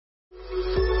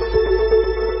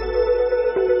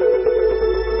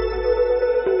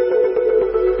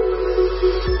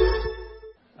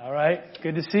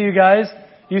Good to see you guys.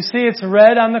 You see it's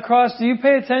red on the cross. Do you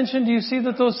pay attention? Do you see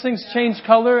that those things change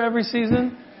color every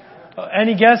season?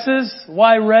 Any guesses?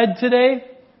 Why red today?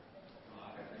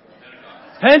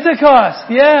 Pentecost.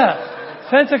 Yeah.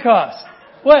 Pentecost.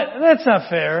 What? That's not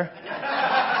fair.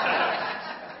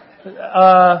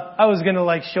 I was going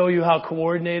to show you how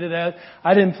coordinated that.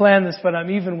 I didn't plan this, but I'm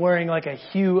even wearing a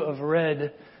hue of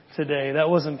red today.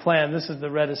 That wasn't planned. This is the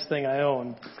reddest thing I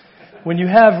own. When you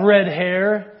have red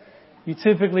hair, you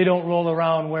typically don't roll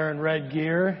around wearing red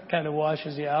gear. It kind of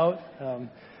washes you out.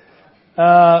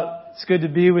 It's good to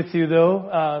be with you,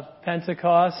 though.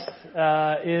 Pentecost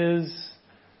is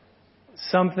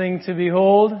something to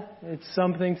behold. It's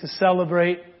something to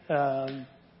celebrate. I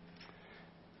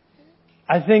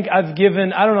think I've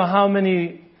given, I don't know how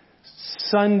many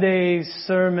Sunday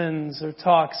sermons or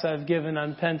talks I've given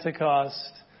on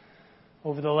Pentecost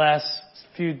over the last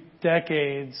few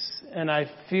decades, and I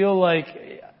feel like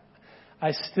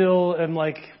I still am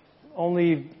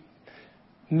only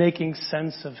making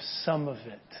sense of some of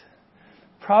it.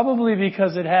 Probably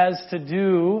because it has to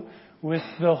do with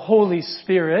the Holy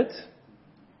Spirit.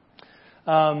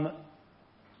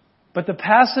 But the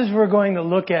passage we're going to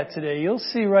look at today, you'll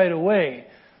see right away,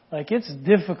 it's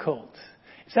difficult.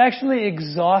 It's actually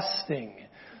exhausting.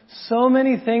 So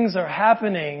many things are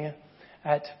happening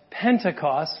at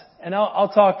Pentecost, and I'll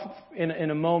talk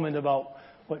in a moment about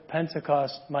what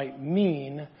Pentecost might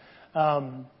mean.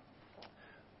 But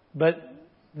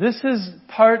this is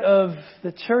part of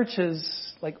the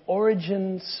church's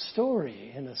origin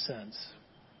story in a sense.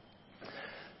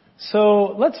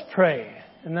 So let's pray.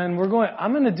 And then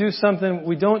I'm going to do something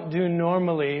we don't do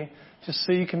normally, just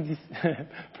so you can be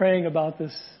praying about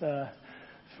this for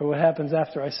what happens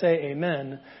after I say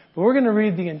amen. But we're going to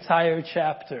read the entire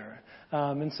chapter.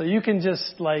 And so you can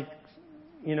just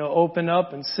open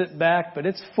up and sit back. But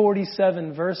it's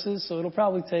 47 verses, so it'll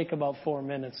probably take about 4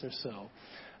 minutes or so.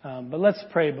 But let's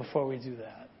pray before we do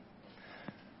that.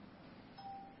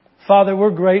 Father, we're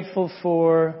grateful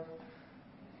for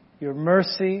your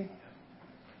mercy,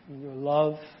 your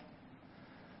love.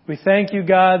 We thank you,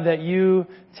 God, that you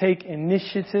take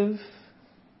initiative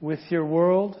with your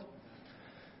world,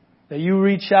 that you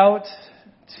reach out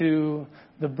to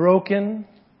the broken,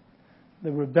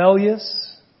 the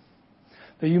rebellious,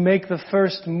 that you make the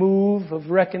first move of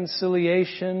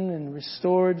reconciliation and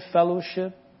restored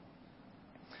fellowship.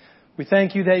 We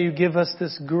thank you that you give us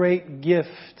this great gift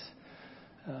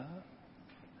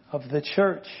of the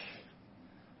church,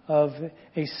 of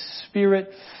a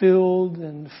Spirit-filled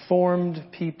and formed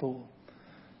people.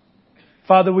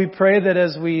 Father, we pray that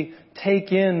as we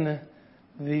take in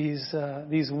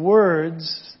these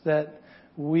words, that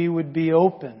we would be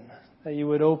open, that you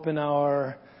would open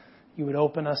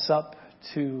us up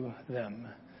to them,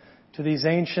 to these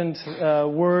ancient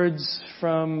words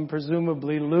from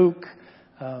presumably Luke,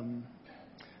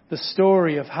 the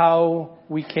story of how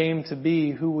we came to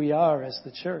be who we are as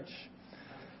the church.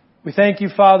 We thank you,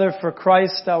 Father, for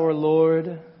Christ our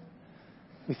Lord.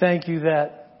 We thank you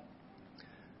that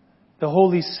the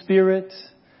Holy Spirit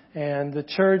and the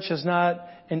church is not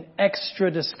an extra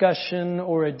discussion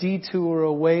or a detour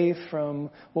away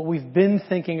from what we've been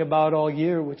thinking about all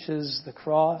year, which is the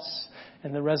cross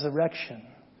and the resurrection.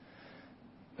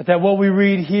 But that what we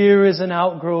read here is an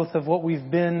outgrowth of what we've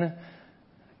been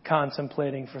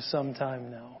contemplating for some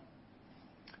time now.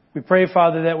 We pray,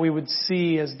 Father, that we would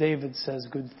see, as David says,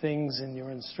 good things in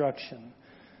your instruction.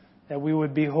 That we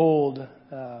would behold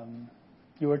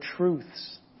your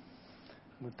truths.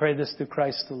 We pray this through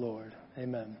Christ the Lord.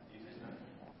 Amen.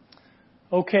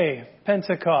 Okay,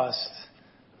 Pentecost.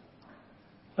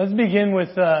 Let's begin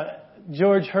with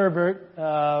George Herbert,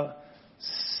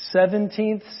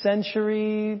 17th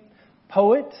century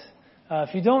poet.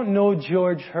 If you don't know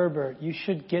George Herbert, you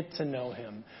should get to know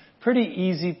him. Pretty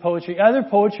easy poetry. Are there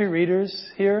poetry readers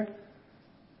here?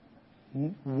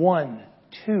 1,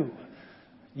 2.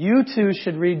 You two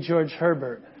should read George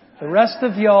Herbert. The rest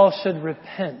of y'all should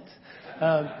repent.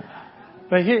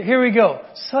 But here we go.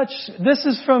 This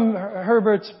is from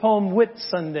Herbert's poem Whit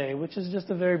Sunday, which is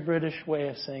just a very British way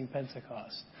of saying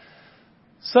Pentecost.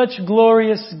 Such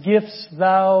glorious gifts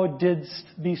thou didst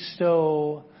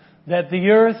bestow, that the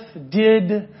earth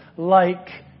did like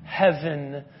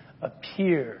heaven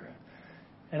appear.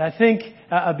 And I think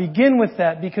I begin with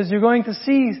that because you're going to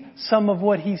see some of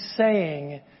what he's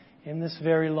saying in this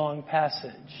very long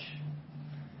passage.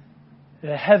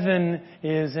 That heaven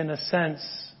is, in a sense,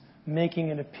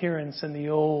 making an appearance in the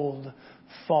old,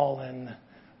 fallen,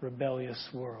 rebellious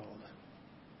world.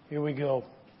 Here we go.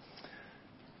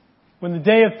 When the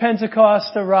day of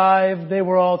Pentecost arrived, they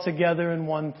were all together in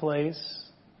one place.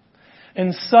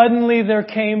 And suddenly there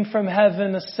came from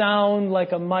heaven a sound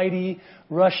like a mighty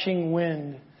rushing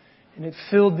wind, and it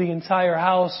filled the entire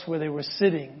house where they were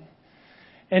sitting.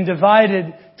 And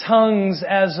divided tongues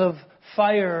as of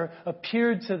fire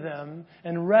appeared to them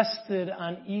and rested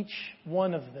on each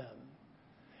one of them.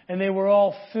 And they were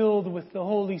all filled with the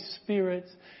Holy Spirit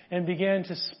and began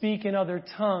to speak in other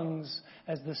tongues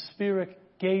as the Spirit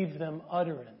gave them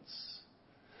utterance.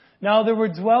 Now there were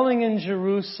dwelling in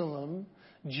Jerusalem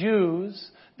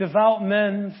Jews, devout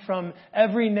men from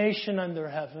every nation under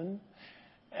heaven.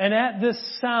 And at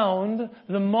this sound,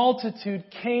 the multitude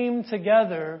came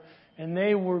together, and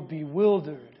they were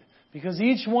bewildered, because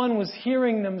each one was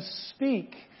hearing them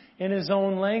speak in his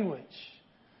own language.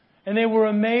 And they were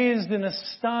amazed and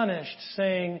astonished,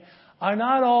 saying, "Are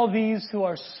not all these who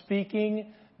are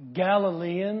speaking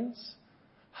Galileans?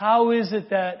 How is it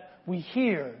that we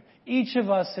hear, each of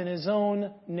us in his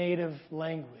own native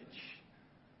language?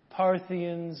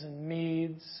 Parthians and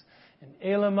Medes and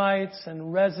Elamites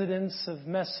and residents of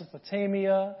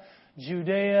Mesopotamia,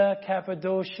 Judea,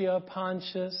 Cappadocia,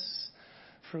 Pontus,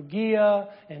 Phrygia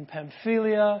and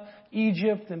Pamphylia,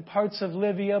 Egypt and parts of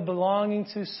Libya belonging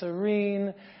to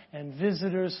Cyrene, and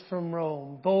visitors from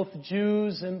Rome, both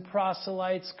Jews and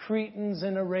proselytes, Cretans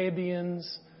and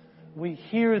Arabians. We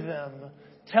hear them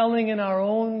telling in our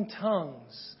own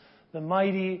tongues the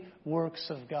mighty works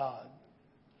of God."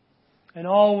 And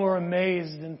all were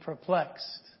amazed and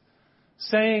perplexed,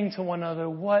 saying to one another,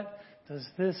 "What does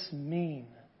this mean?"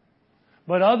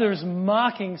 But others,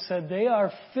 mocking, said, "They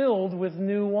are filled with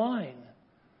new wine."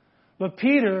 But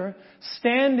Peter,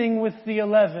 standing with the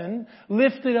 11,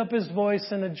 lifted up his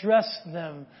voice and addressed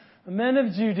them, "Men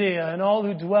of Judea and all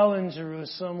who dwell in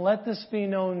Jerusalem, let this be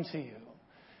known to you.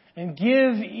 And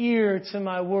give ear to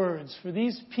my words, for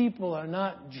these people are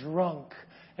not drunk,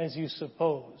 as you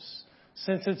suppose,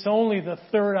 since it's only the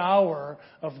third hour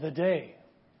of the day.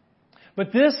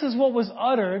 But this is what was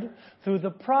uttered through the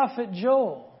prophet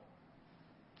Joel.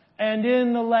 And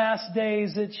in the last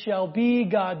days it shall be,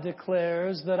 God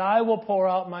declares, that I will pour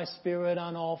out my Spirit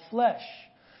on all flesh.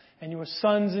 And your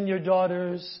sons and your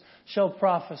daughters shall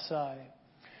prophesy.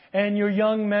 And your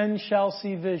young men shall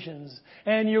see visions.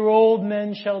 And your old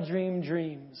men shall dream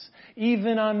dreams.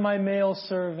 Even on my male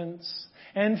servants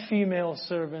and female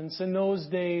servants in those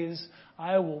days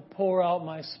I will pour out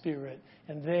my Spirit,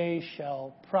 and they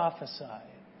shall prophesy.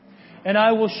 And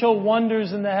I will show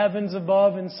wonders in the heavens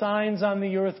above and signs on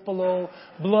the earth below,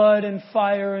 blood and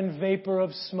fire and vapor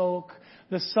of smoke.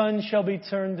 The sun shall be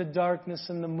turned to darkness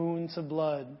and the moon to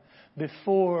blood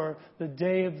before the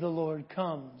day of the Lord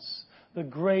comes, the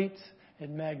great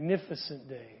and magnificent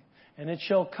day. And it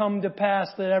shall come to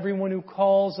pass that everyone who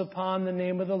calls upon the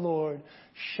name of the Lord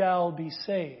shall be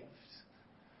saved."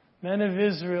 Men of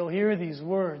Israel, hear these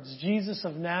words. Jesus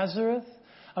of Nazareth,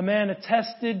 a man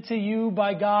attested to you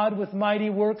by God with mighty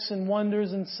works and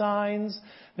wonders and signs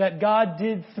that God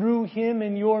did through him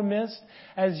in your midst,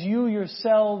 as you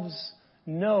yourselves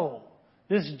know.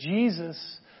 This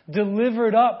Jesus,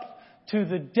 delivered up to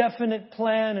the definite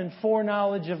plan and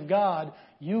foreknowledge of God,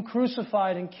 you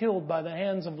crucified and killed by the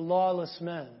hands of lawless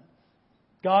men.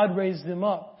 God raised him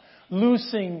up,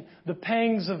 loosing the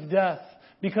pangs of death,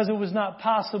 because it was not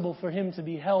possible for him to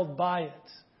be held by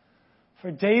it.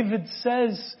 For David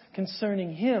says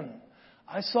concerning him,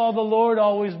 "I saw the Lord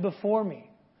always before me,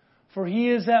 for he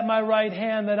is at my right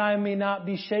hand that I may not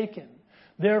be shaken.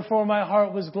 Therefore my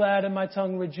heart was glad and my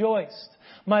tongue rejoiced.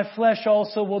 My flesh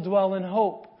also will dwell in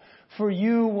hope, for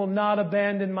you will not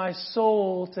abandon my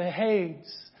soul to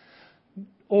Hades,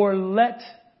 or let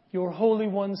your Holy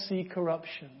One see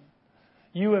corruption.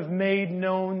 You have made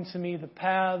known to me the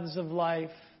paths of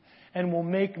life, and will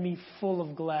make me full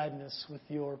of gladness with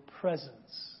your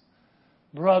presence."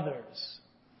 Brothers,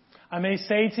 I may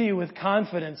say to you with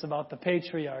confidence about the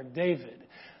patriarch David,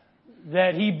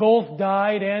 that he both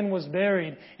died and was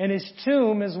buried, and his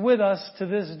tomb is with us to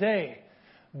this day.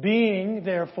 Being,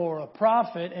 therefore, a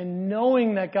prophet, and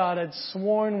knowing that God had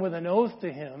sworn with an oath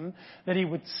to him that he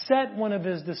would set one of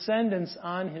his descendants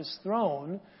on his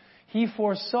throne, he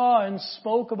foresaw and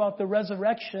spoke about the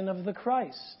resurrection of the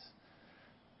Christ,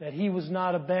 that he was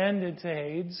not abandoned to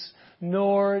Hades,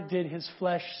 nor did his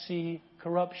flesh see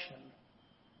corruption.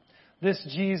 This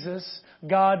Jesus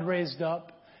God raised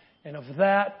up, and of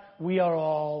that we are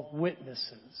all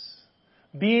witnesses.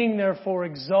 Being therefore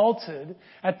exalted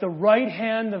at the right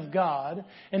hand of God,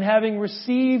 and having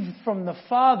received from the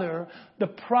Father the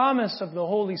promise of the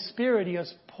Holy Spirit, he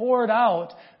has poured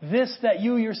out this that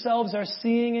you yourselves are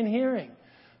seeing and hearing.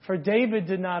 For David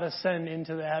did not ascend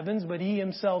into the heavens, but he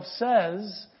himself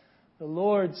says, The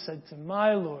Lord said to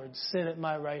my Lord, sit at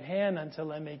my right hand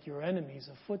until I make your enemies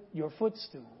your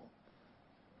footstool.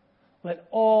 Let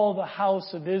all the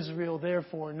house of Israel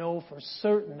therefore know for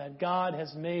certain that God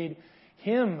has made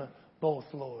him both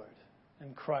Lord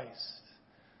and Christ,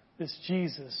 this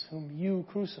Jesus whom you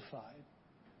crucified.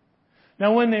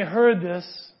 Now when they heard this,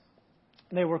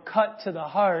 they were cut to the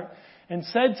heart and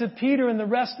said to Peter and the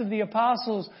rest of the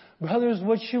apostles, brothers,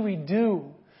 what should we do?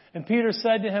 And Peter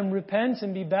said to him, repent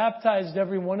and be baptized,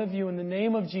 every one of you, in the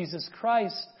name of Jesus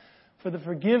Christ for the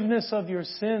forgiveness of your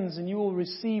sins, and you will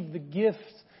receive the gift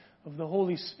of the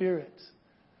Holy Spirit.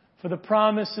 For the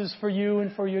promise is for you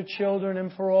and for your children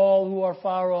and for all who are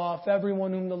far off,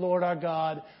 everyone whom the Lord our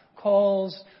God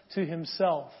calls to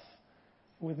himself.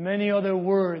 With many other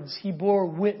words, he bore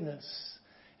witness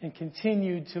and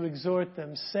continued to exhort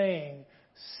them, saying,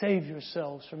 save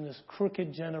yourselves from this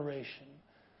crooked generation.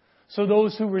 So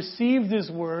those who received his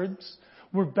words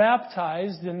were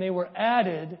baptized, and they were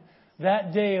added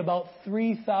that day about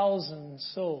 3,000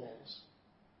 souls.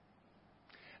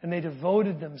 And they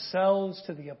devoted themselves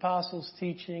to the apostles'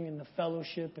 teaching and the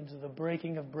fellowship and to the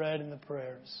breaking of bread and the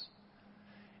prayers.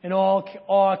 And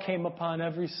awe came upon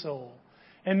every soul.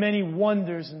 And many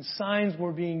wonders and signs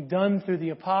were being done through the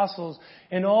apostles.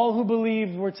 And all who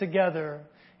believed were together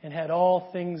and had all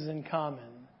things in common.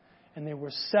 And they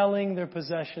were selling their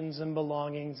possessions and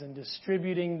belongings and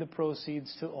distributing the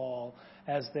proceeds to all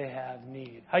as they have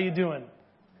need. How you doing?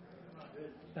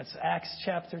 That's Acts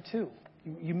chapter 2.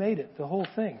 You made it, the whole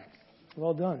thing.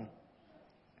 Well done.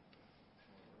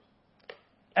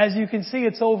 As you can see,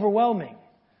 it's overwhelming.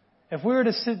 If we were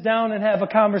to sit down and have a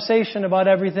conversation about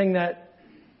everything that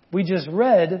we just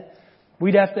read,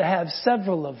 we'd have to have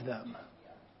several of them.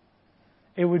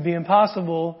 It would be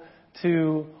impossible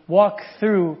to walk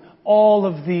through all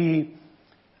of the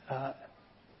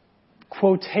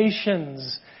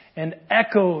quotations and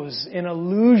echoes and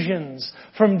allusions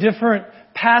from different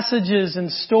passages and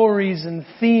stories and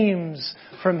themes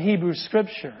from Hebrew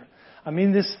Scripture. I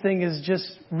mean, this thing is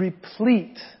just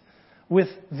replete with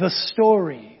the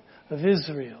story of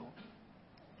Israel.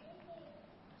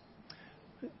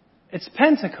 It's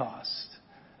Pentecost.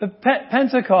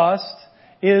 Pentecost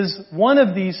is one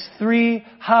of these three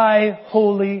high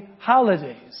holy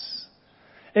holidays.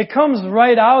 It comes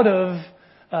right out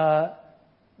of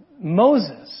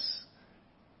Moses.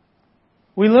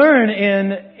 We learn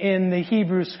in the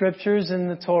Hebrew Scriptures, in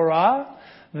the Torah,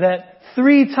 that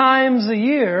 3 times a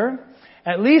year,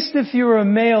 at least if you're a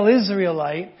male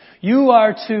Israelite, you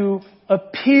are to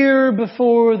appear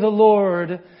before the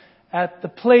Lord at the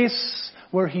place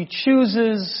where He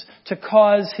chooses to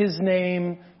cause His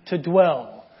name to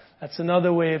dwell. That's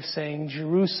another way of saying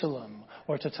Jerusalem,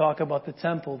 or to talk about the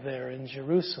temple there in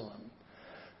Jerusalem.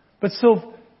 But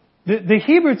so, the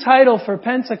Hebrew title for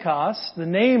Pentecost, the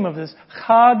name of this,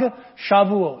 Chag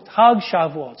Shavuot. Chag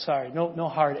Shavuot, sorry, no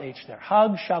hard H there.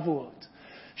 Chag Shavuot.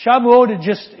 Shavuot, it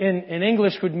just in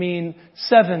English would mean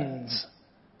sevens,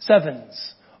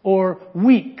 or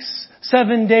weeks.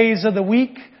 7 days of the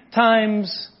week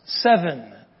times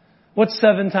 7. What's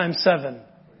 7 times 7?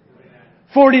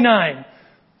 49.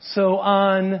 So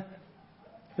on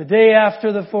the day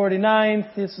after the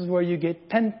 49th, this is where you get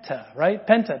penta, right?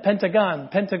 Pentagon,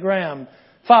 pentagram,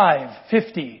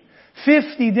 50.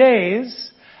 50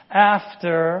 days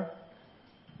after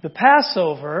the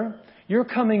Passover, you're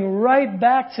coming right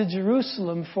back to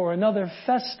Jerusalem for another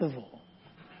festival.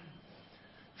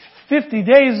 50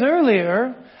 days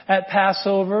earlier, at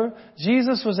Passover,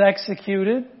 Jesus was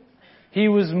executed. He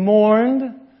was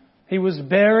mourned. He was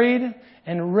buried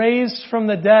and raised from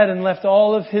the dead and left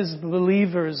all of His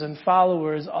believers and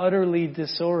followers utterly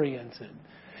disoriented.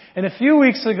 And a few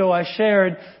weeks ago I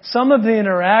shared some of the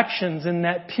interactions in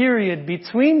that period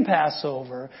between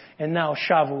Passover and now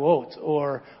Shavuot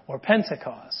or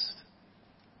Pentecost.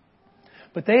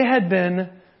 But they had been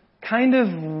kind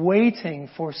of waiting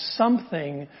for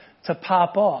something to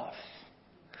pop off.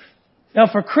 Now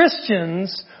for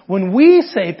Christians, when we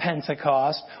say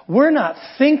Pentecost, we're not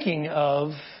thinking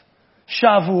of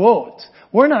Shavuot.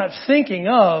 We're not thinking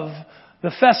of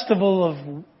the festival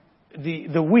of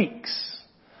the weeks.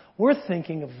 We're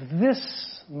thinking of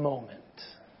this moment.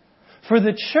 For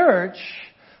the church,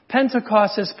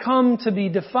 Pentecost has come to be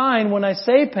defined. When I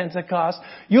say Pentecost,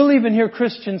 you'll even hear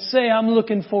Christians say, I'm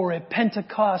looking for a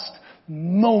Pentecost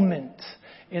moment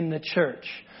in the church.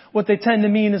 What they tend to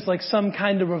mean is like some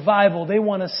kind of revival. They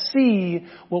want to see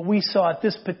what we saw at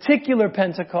this particular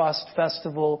Pentecost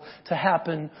festival to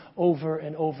happen over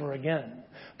and over again.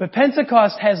 But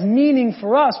Pentecost has meaning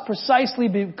for us precisely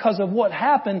because of what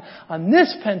happened on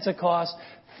this Pentecost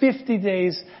 50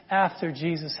 days after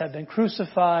Jesus had been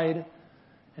crucified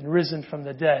and risen from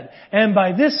the dead. And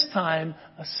by this time,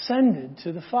 ascended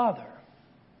to the Father.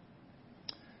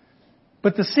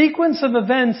 But the sequence of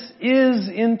events is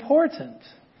important.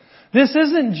 This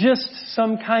isn't just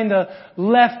some kind of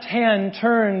left-hand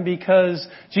turn because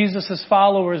Jesus'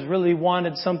 followers really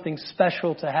wanted something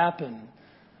special to happen.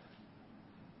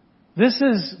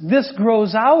 This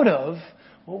grows out of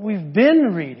what we've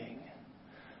been reading.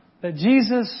 That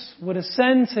Jesus would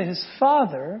ascend to His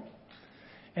Father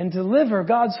and deliver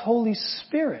God's Holy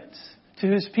Spirit to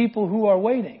His people who are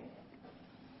waiting.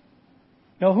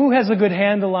 Now, who has a good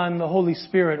handle on the Holy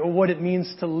Spirit or what it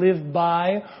means to live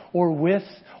by or with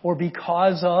or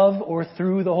because of or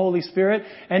through the Holy Spirit?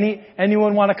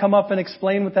 Anyone want to come up and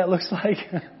explain what that looks like?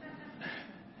 And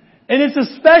it's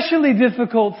especially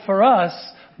difficult for us,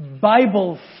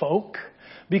 Bible folk,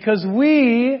 because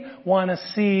we want to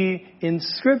see in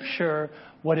Scripture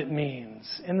what it means.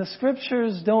 And the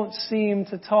Scriptures don't seem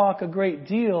to talk a great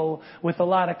deal with a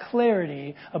lot of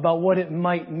clarity about what it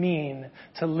might mean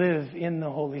to live in the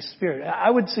Holy Spirit.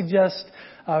 I would suggest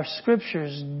our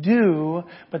Scriptures do,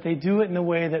 but they do it in a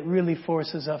way that really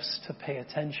forces us to pay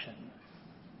attention.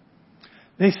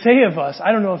 They say of us,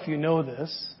 I don't know if you know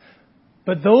this,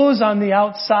 but those on the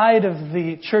outside of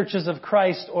the churches of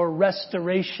Christ or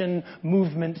Restoration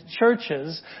Movement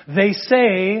churches, they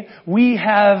say we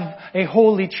have a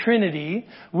Holy Trinity,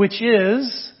 which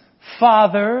is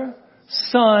Father,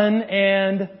 Son,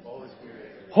 and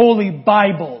Holy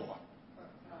Bible.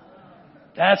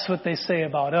 That's what they say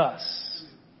about us.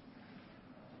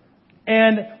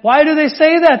 And why do they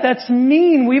say that? That's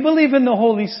mean. We believe in the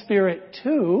Holy Spirit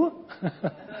too.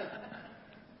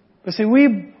 But see,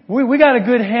 we got a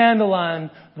good handle on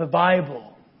the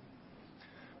Bible.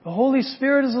 The Holy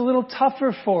Spirit is a little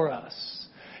tougher for us.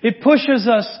 It pushes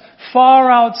us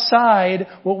far outside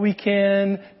what we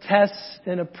can test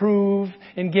and approve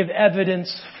and give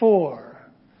evidence for.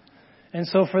 And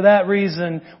so for that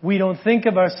reason, we don't think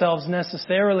of ourselves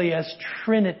necessarily as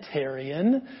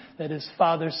Trinitarian, that is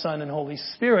Father, Son, and Holy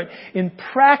Spirit. In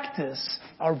practice,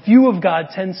 our view of God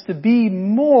tends to be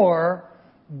more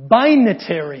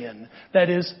binitarian, that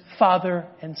is Father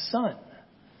and Son.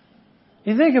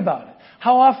 You think about it.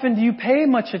 How often do you pay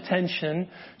much attention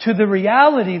to the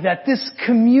reality that this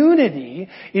community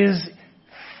is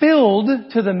filled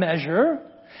to the measure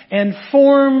and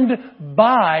formed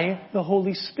by the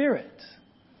Holy Spirit?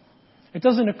 It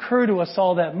doesn't occur to us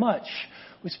all that much.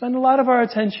 We spend a lot of our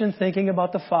attention thinking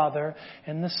about the Father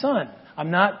and the Son.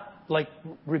 I'm not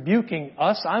rebuking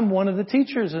us. I'm one of the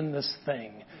teachers in this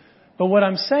thing. But what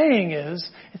I'm saying is,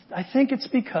 I think it's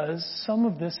because some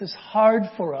of this is hard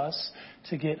for us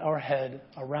to get our head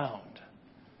around.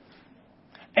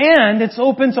 And it's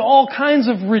open to all kinds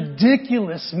of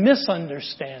ridiculous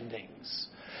misunderstandings.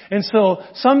 And so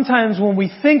sometimes when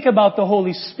we think about the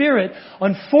Holy Spirit,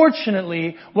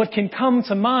 unfortunately, what can come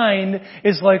to mind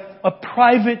is like a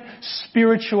private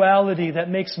spirituality that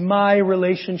makes my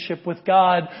relationship with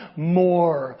God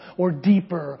more or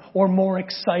deeper or more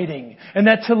exciting. And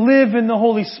that to live in the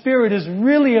Holy Spirit is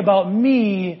really about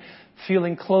me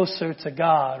feeling closer to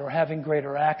God or having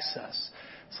greater access.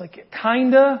 It's like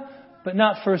kinda, but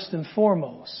not first and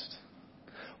foremost.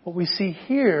 What we see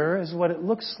here is what it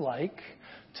looks like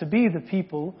to be the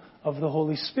people of the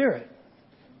Holy Spirit.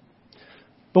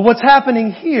 But what's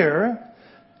happening here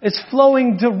is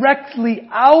flowing directly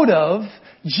out of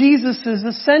Jesus'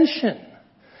 ascension.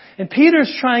 And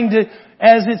Peter's trying to,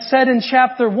 as it said in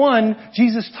chapter 1,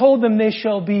 Jesus told them they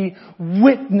shall be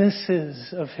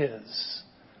witnesses of His.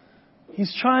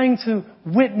 He's trying to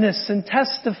witness and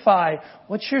testify.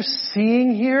 What you're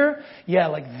seeing here,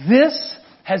 this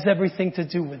has everything to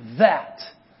do with that.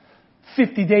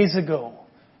 50 days ago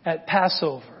at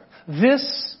Passover.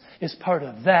 This is part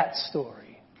of that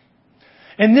story.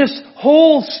 And this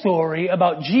whole story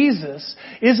about Jesus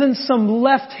isn't some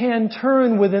left-hand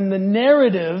turn within the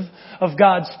narrative of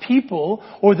God's people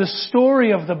or the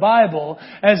story of the Bible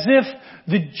as if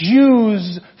the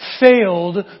Jews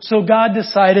failed, so God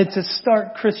decided to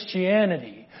start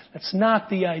Christianity. That's not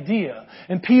the idea.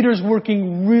 And Peter's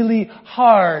working really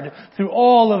hard through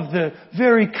all of the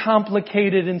very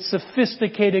complicated and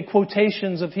sophisticated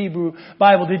quotations of Hebrew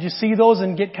Bible. Did you see those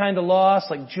and get kind of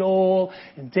lost? Like Joel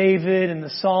and David and the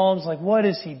Psalms. Like, what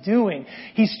is he doing?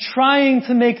 He's trying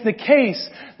to make the case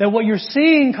that what you're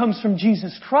seeing comes from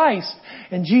Jesus Christ.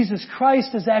 And Jesus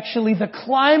Christ is actually the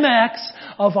climax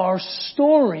of our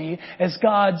story as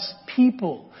God's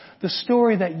people. The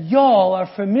story that y'all are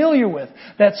familiar with.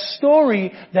 That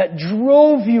story that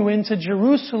drove you into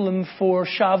Jerusalem for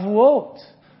Shavuot.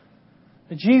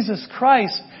 That Jesus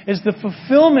Christ is the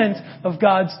fulfillment of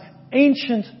God's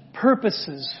ancient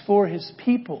purposes for His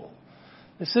people.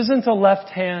 This isn't a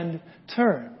left-hand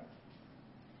turn.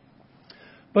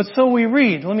 But so we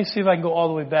read. Let me see if I can go all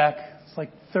the way back. It's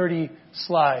like 30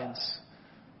 slides.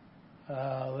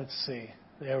 Let's see.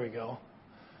 There we go.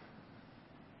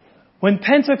 When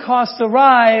Pentecost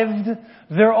arrived,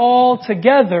 they're all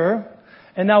together.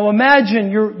 And now imagine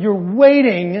you're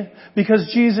waiting because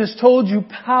Jesus told you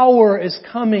power is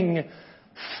coming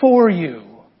for you.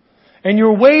 And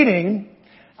you're waiting,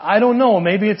 I don't know,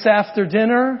 maybe it's after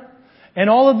dinner. And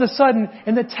all of a sudden,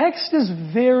 and the text is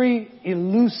very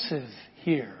elusive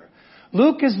here.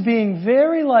 Luke is being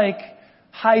very like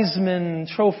Heisman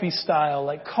Trophy style,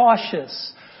 like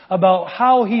cautious about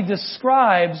how he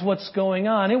describes what's going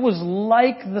on. It was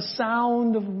like the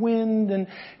sound of wind and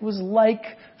it was like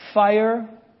fire.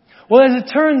 Well, as it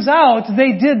turns out,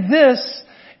 they did this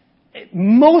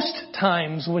most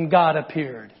times when God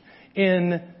appeared.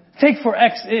 Take for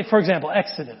example,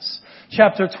 Exodus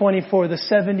chapter 24, the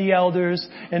 70 elders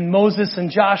and Moses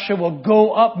and Joshua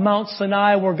go up Mount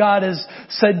Sinai where God is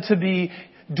said to be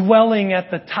dwelling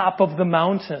at the top of the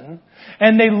mountain.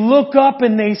 And they look up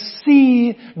and they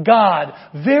see God.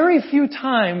 Very few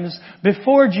times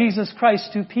before Jesus Christ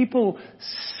do people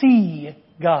see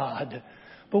God.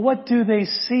 But what do they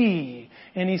see?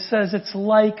 And he says it's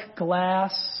like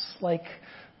glass, like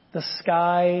the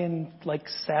sky and like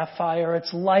sapphire.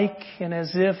 It's like and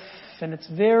as if, and it's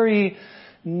very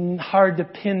hard to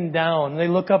pin down. They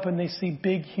look up and they see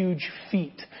big, huge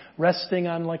feet resting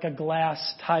on like a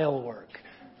glass tile work.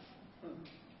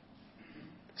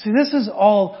 See, this is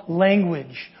all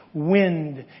language,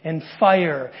 wind and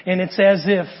fire, and it's as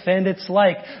if, and it's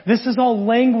like. This is all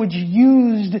language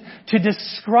used to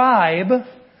describe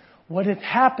what it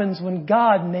happens when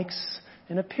God makes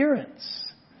an appearance.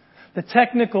 The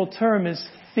technical term is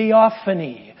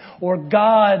theophany, or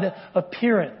God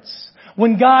appearance.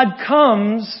 When God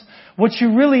comes, what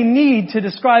you really need to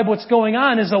describe what's going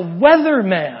on is a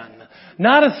weatherman,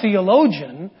 not a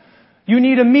theologian. You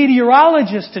need a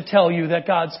meteorologist to tell you that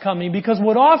God's coming, because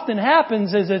what often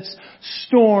happens is it's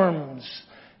storms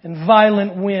and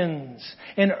violent winds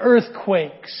and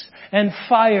earthquakes and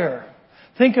fire.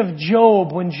 Think of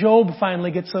Job. When Job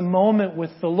finally gets a moment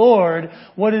with the Lord,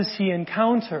 what does he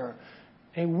encounter?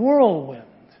 A whirlwind,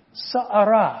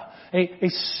 sa'ara, a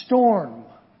storm.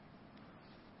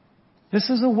 This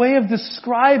is a way of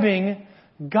describing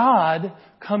God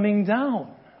coming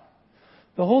down.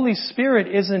 The Holy Spirit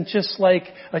isn't just like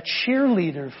a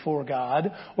cheerleader for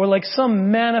God or like some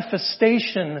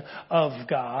manifestation of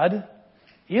God.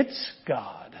 It's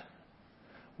God.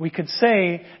 We could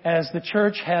say, as the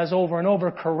church has over and over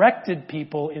corrected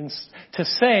people to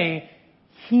say,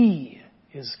 He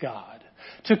is God.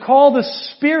 To call the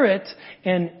Spirit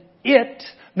an it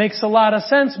makes a lot of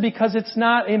sense because it's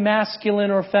not a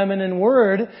masculine or feminine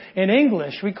word in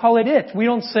English. We call it it. We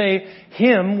don't say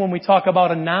him when we talk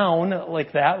about a noun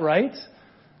like that, right?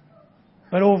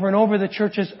 But over and over the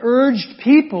church has urged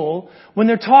people, when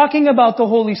they're talking about the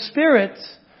Holy Spirit,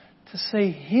 to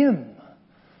say Him,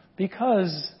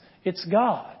 because it's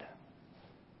God.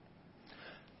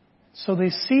 So they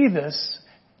see this,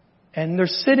 and they're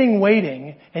sitting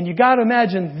waiting, and you got to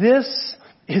imagine this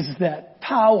is that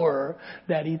power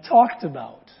that he talked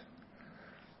about.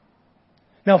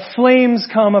 Now flames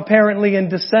come apparently and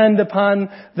descend upon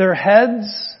their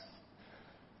heads.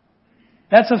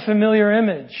 That's a familiar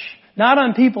image. Not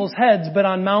on people's heads, but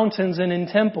on mountains and in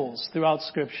temples throughout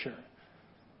Scripture.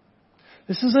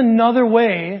 This is another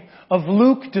way of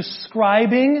Luke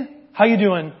describing... How you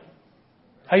doing?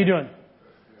 How you doing?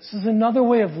 This is another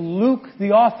way of Luke,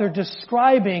 the author,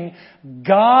 describing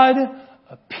God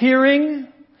appearing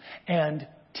and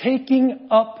taking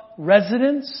up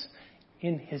residence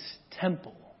in His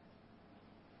temple.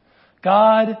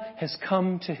 God has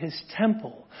come to His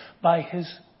temple by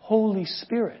His Holy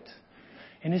Spirit.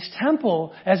 And His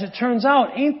temple, as it turns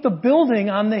out, ain't the building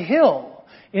on the hill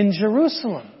in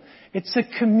Jerusalem. It's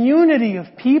a community of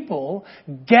people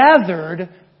gathered,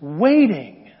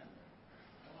 waiting.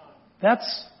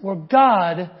 That's where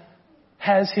God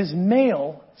has His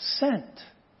mail sent.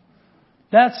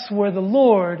 That's where the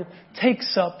Lord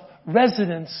takes up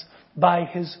residence by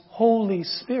His Holy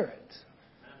Spirit.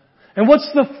 And what's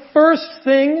the first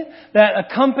thing that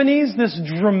accompanies this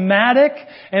dramatic,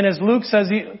 and as Luke says,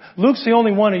 Luke's the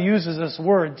only one who uses this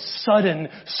word,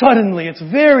 suddenly. It's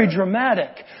very dramatic.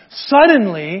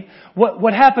 Suddenly,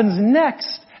 what happens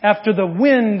next after the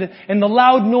wind and the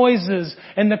loud noises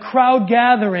and the crowd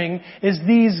gathering is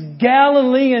these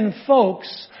Galilean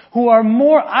folks who are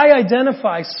more, I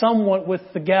identify somewhat with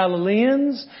the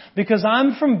Galileans because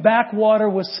I'm from backwater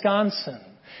Wisconsin.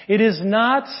 It is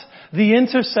not the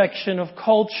intersection of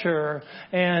culture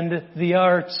and the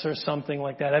arts or something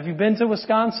like that. Have you been to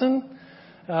Wisconsin?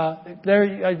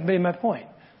 There, I made my point.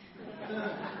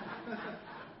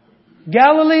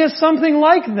 Galilee is something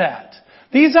like that.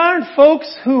 These aren't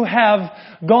folks who have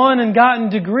gone and gotten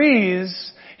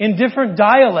degrees in different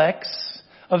dialects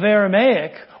of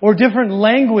Aramaic or different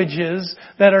languages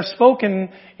that are spoken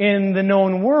in the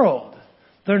known world.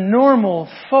 They're normal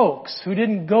folks who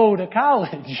didn't go to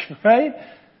college, right?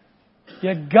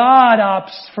 Yet God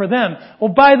opts for them.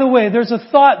 Well, by the way, there's a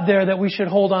thought there that we should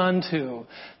hold on to.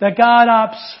 That God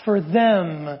opts for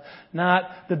them, not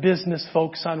the business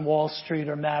folks on Wall Street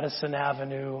or Madison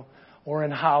Avenue or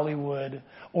in Hollywood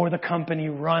or the company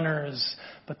runners,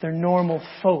 but they're normal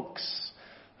folks.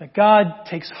 That God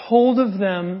takes hold of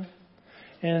them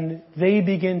and they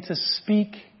begin to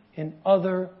speak in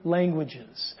other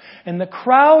languages. And the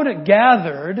crowd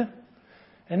gathered,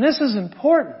 and this is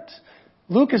important.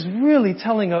 Luke is really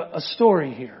telling a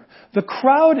story here. The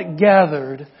crowd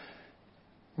gathered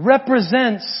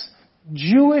represents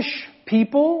Jewish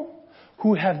people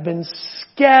who have been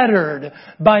scattered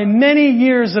by many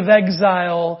years of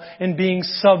exile and being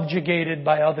subjugated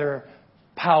by other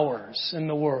powers in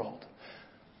the world.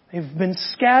 They've been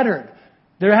scattered.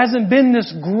 There hasn't been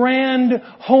this grand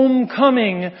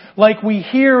homecoming like we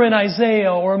hear in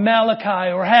Isaiah or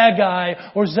Malachi or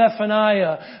Haggai or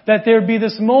Zephaniah, that there'd be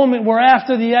this moment where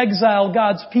after the exile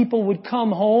God's people would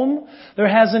come home. There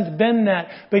hasn't been that.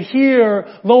 But here,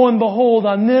 lo and behold,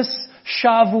 on this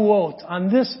Shavuot,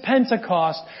 on this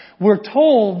Pentecost, we're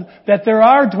told that there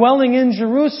are dwelling in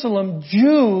Jerusalem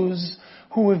Jews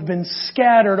who have been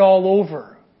scattered all over.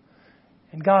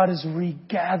 And God is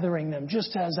regathering them.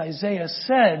 Just as Isaiah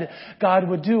said God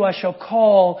would do, I shall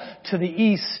call to the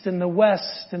east and the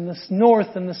west and the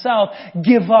north and the south.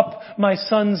 Give up my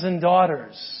sons and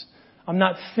daughters. I'm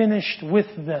not finished with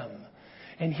them.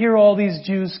 And here all these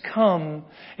Jews come.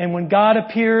 And when God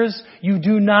appears, you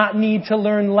do not need to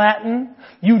learn Latin.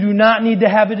 You do not need to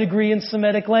have a degree in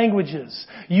Semitic languages.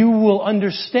 You will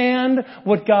understand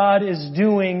what God is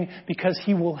doing because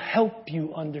He will help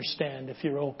you understand if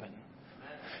you're open.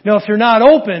 Now, if you're not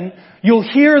open, you'll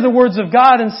hear the words of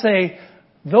God and say,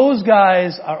 those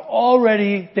guys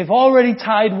they've already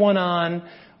tied one on.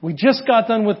 We just got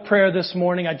done with prayer this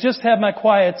morning. I just had my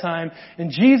quiet time. And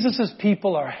Jesus'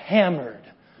 people are hammered.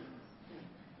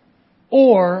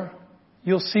 Or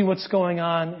you'll see what's going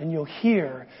on and you'll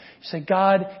hear. You say,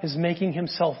 God is making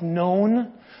Himself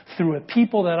known through a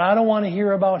people that I don't want to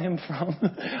hear about Him from.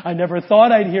 I never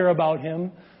thought I'd hear about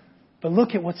Him. But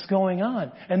look at what's going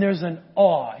on. And there's an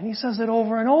awe. And He says it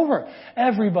over and over.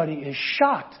 Everybody is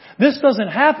shocked. This doesn't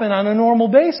happen on a normal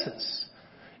basis.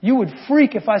 You would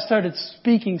freak if I started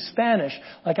speaking Spanish.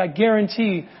 Like I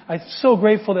guarantee, I'm so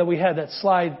grateful that we had that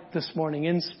slide this morning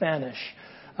in Spanish.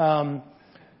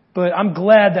 But I'm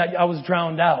glad that I was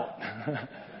drowned out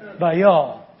by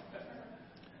y'all.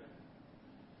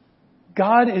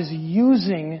 God is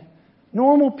using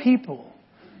normal people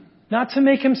not to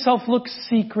make Himself look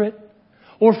secret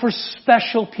or for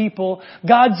special people.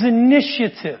 God's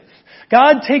initiative.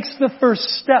 God takes the first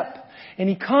step and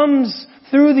He comes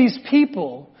through these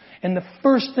people, and the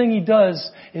first thing He does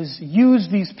is use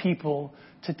these people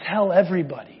to tell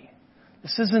everybody.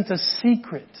 This isn't a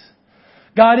secret.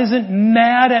 God isn't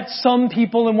mad at some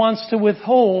people and wants to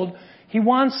withhold. He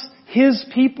wants His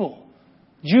people,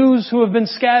 Jews who have been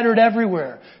scattered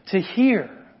everywhere, to hear.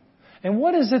 And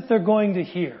what is it they're going to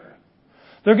hear?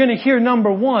 They're going to hear,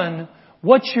 number one,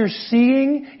 what you're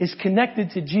seeing is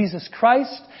connected to Jesus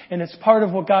Christ, and it's part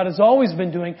of what God has always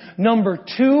been doing. Number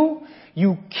two,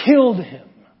 you killed Him.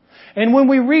 And when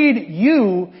we read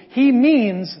you, He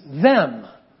means them.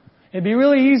 It'd be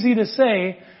really easy to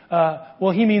say,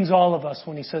 well, He means all of us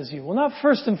when He says you. Well, not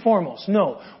first and foremost.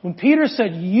 No. When Peter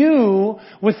said you,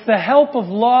 with the help of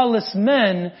lawless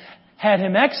men, had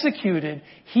Him executed,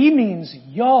 He means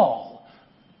y'all,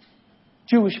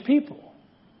 Jewish people.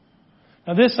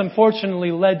 Now this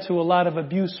unfortunately led to a lot of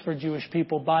abuse for Jewish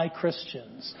people by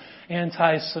Christians.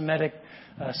 Anti-Semitic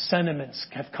sentiments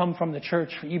have come from the church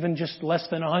even just less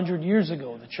than 100 years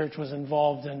ago. The church was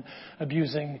involved in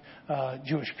abusing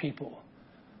Jewish people.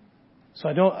 So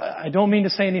I don't mean to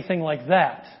say anything like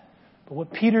that. But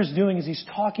what Peter's doing is he's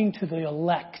talking to the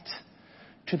elect,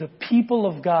 to the people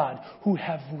of God who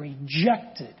have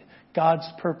rejected God's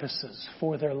purposes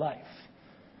for their life.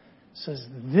 He says,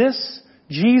 this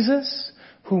Jesus,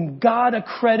 whom God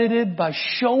accredited by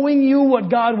showing you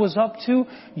what God was up to,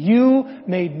 you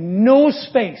made no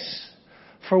space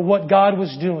for what God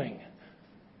was doing.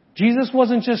 Jesus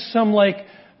wasn't just some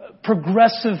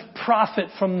progressive prophet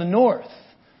from the north.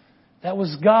 That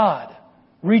was God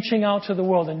reaching out to the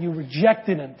world, and you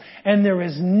rejected Him. And there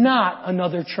is not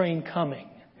another train coming.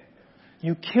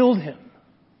 You killed Him.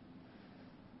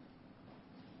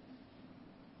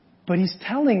 But He's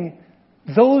telling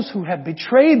those who have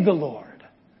betrayed the Lord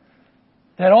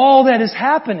that all that is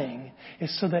happening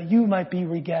is so that you might be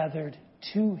regathered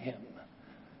to Him.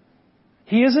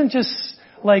 He isn't just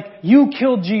like, you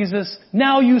killed Jesus,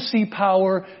 now you see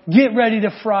power, get ready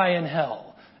to fry in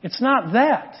hell. It's not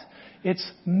that. It's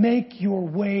make your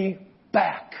way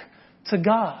back to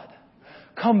God.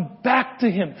 Come back to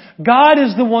Him. God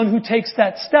is the one who takes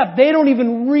that step. They don't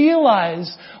even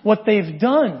realize what they've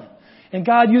done. And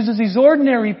God uses these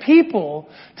ordinary people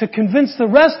to convince the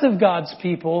rest of God's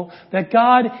people that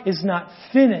God is not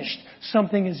finished.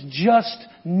 Something is just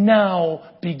now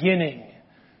beginning.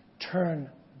 Turn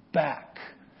back.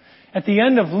 At the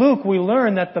end of Luke, we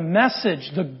learn that the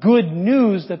message, the good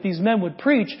news that these men would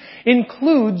preach,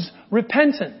 includes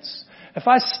repentance. If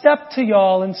I step to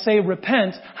y'all and say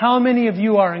repent, how many of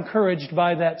you are encouraged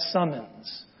by that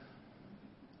summons?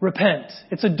 Repent.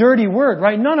 It's a dirty word,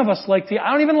 right? None of us I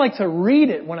don't even like to read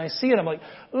it. When I see it, I'm like,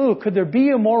 ooh, could there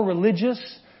be a more religious,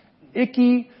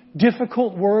 icky,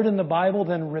 difficult word in the Bible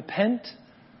than repent?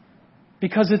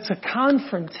 Because it's a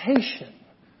confrontation.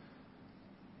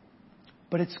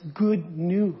 But it's good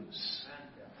news.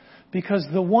 Because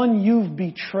the one you've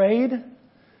betrayed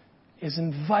is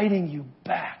inviting you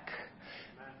back.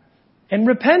 And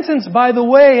repentance, by the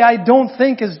way, I don't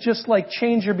think is just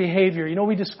change your behavior.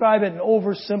 We describe it in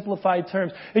oversimplified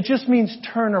terms. It just means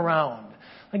turn around.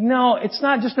 No, it's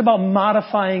not just about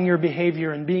modifying your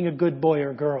behavior and being a good boy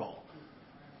or girl.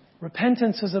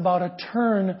 Repentance is about a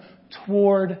turn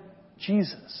toward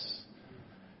Jesus.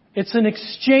 It's an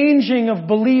exchanging of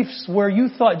beliefs where you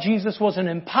thought Jesus was an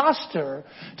imposter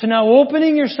to now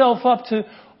opening yourself up to,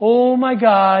 oh my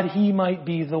God, He might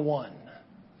be the one.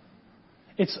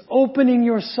 It's opening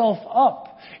yourself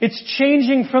up. It's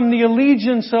changing from the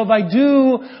allegiance of I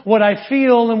do what I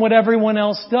feel and what everyone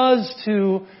else does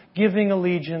to giving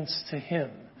allegiance to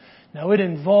Him. Now it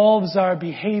involves our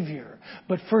behavior,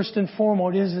 but first and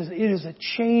foremost it is a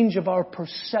change of our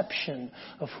perception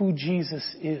of who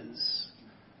Jesus is.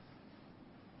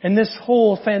 And this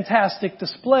whole fantastic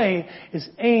display is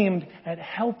aimed at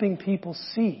helping people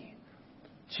see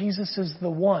Jesus is the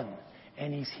one.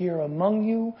 And He's here among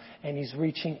you, and He's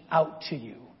reaching out to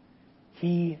you.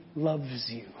 He loves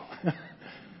you.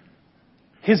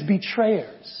 His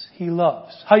betrayers, He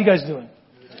loves. How you guys doing?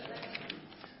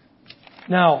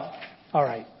 Now, all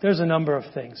right, there's a number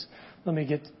of things. Let me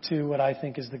get to what I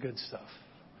think is the good stuff.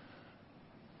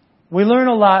 We learn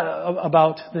a lot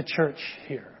about the church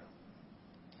here.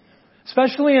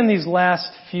 Especially in these last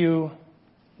few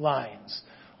lines,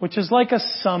 which is like a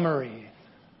summary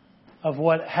of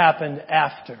what happened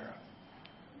after.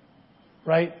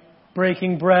 Right?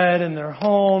 Breaking bread in their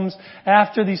homes.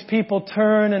 After these people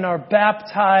turn and are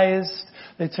baptized,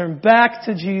 they turn back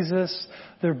to Jesus.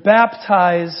 They're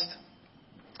baptized.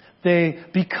 They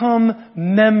become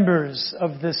members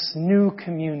of this new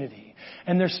community.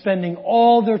 And they're spending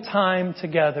all their time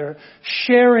together,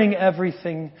 sharing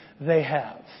everything they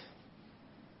have.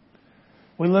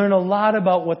 We learn a lot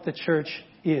about what the church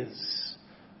is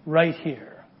right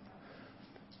here.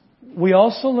 We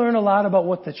also learn a lot about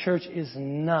what the church is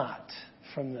not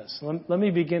from this. Let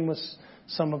me begin with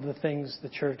some of the things the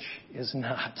church is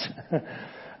not.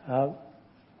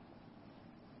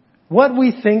 What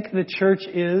we think the church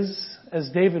is, as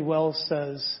David Wells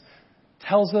says,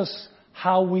 tells us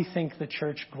how we think the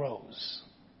church grows.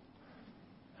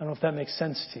 I don't know if that makes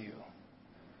sense to you.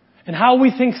 And how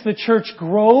we think the church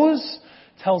grows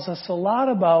tells us a lot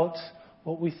about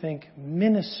what we think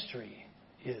ministry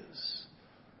is.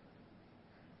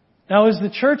 Now, is the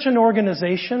church an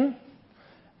organization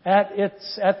at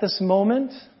this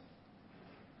moment?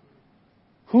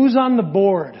 Who's on the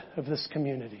board of this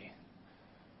community?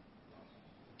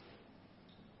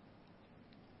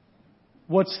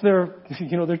 What's their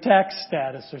tax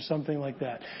status or something like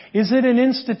that? Is it an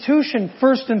institution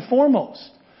first and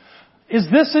foremost? Is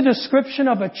this a description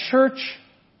of a church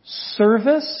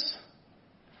service?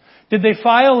 Did they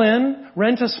file in,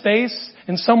 rent a space,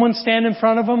 and someone stand in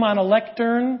front of them on a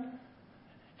lectern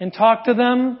and talk to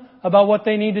them about what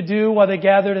they need to do while they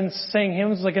gathered and sang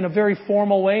hymns in a very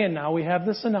formal way, and now we have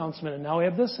this announcement, and now we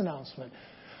have this announcement.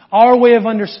 Our way of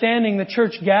understanding the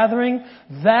church gathering,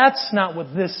 that's not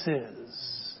what this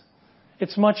is.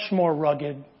 It's much more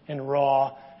rugged and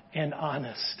raw and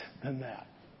honest than that.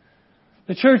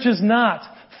 The church is not,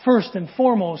 first and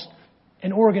foremost,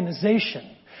 an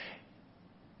organization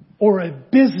or a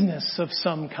business of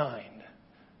some kind.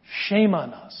 Shame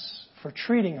on us for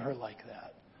treating her like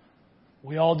that.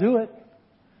 We all do it.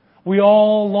 We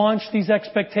all launch these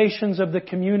expectations of the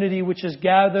community which is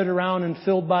gathered around and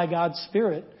filled by God's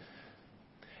Spirit.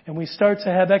 And we start to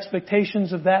have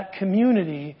expectations of that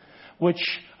community which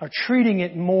are treating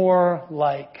it more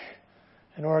like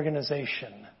an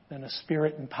organization than a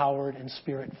Spirit-empowered and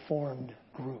Spirit-formed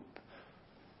group.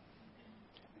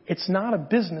 It's not a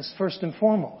business first and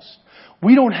foremost.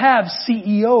 We don't have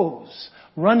CEOs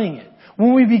running it.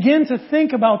 When we begin to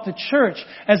think about the church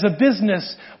as a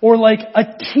business or like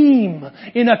a team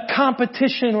in a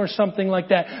competition or something like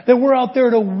that we're out there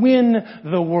to win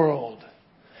the world.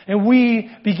 And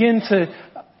we begin to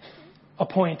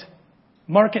appoint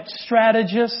market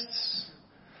strategists.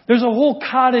 There's a whole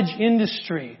cottage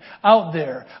industry out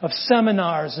there of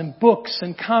seminars and books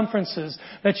and conferences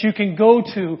that you can go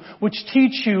to which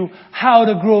teach you how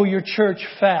to grow your church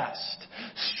fast.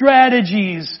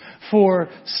 Strategies for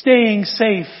staying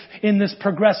safe in this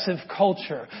progressive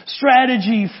culture.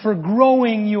 Strategy for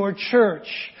growing your church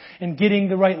and getting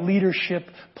the right leadership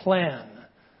plan.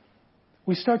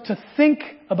 We start to think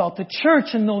about the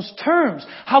church in those terms.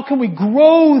 How can we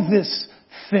grow this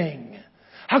thing?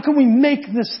 How can we make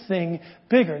this thing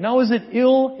bigger? Now, is it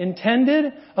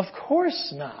ill-intended? Of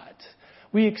course not.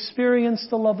 We experience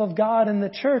the love of God in the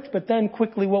church, but then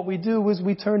quickly what we do is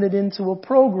we turn it into a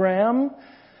program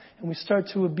and we start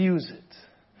to abuse it.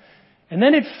 And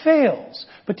then it fails.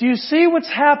 But do you see what's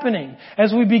happening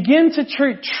as we begin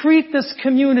to treat this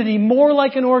community more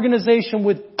like an organization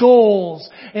with goals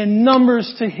and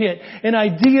numbers to hit and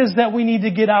ideas that we need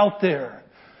to get out there?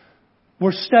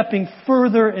 We're stepping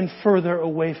further and further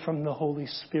away from the Holy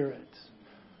Spirit.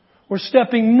 We're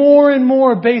stepping more and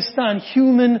more based on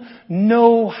human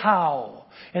know-how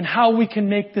and how we can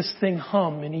make this thing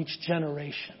hum in each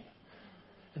generation.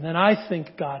 And then I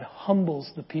think God humbles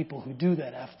the people who do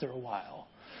that after a while.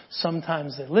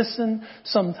 Sometimes they listen,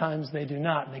 sometimes they do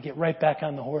not, and they get right back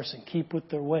on the horse and keep with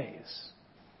their ways.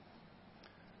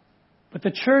 But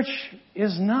the church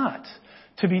is not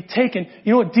to be taken.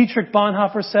 You know what Dietrich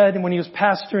Bonhoeffer said when he was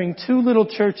pastoring 2 little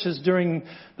churches during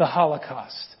the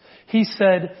Holocaust? He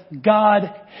said, God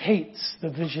hates the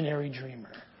visionary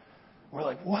dreamer. We're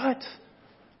like, what?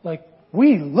 Like,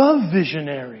 we love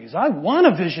visionaries. I want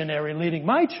a visionary leading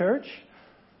my church.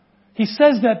 He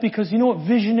says that because you know what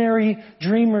visionary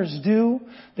dreamers do?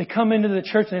 They come into the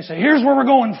church and they say, here's where we're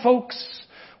going, folks.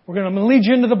 I'm going to lead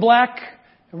you into the black.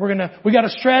 And we got a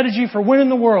strategy for winning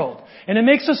the world. And it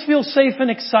makes us feel safe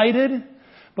and excited.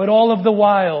 But all of the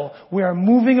while, we are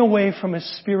moving away from a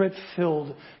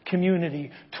Spirit-filled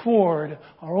community toward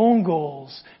our own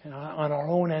goals and on our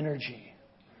own energy.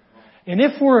 And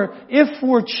if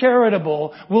we're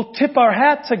charitable, we'll tip our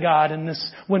hat to God in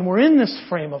this when we're in this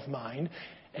frame of mind.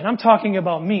 And I'm talking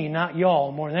about me, not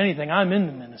y'all, more than anything. I'm in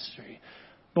the ministry.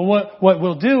 But what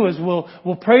we'll do is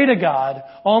we'll pray to God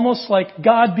almost like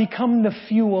God become the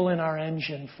fuel in our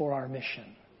engine for our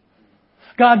mission.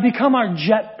 God become our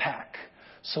jetpack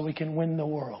so we can win the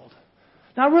world.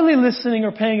 Not really listening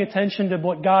or paying attention to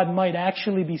what God might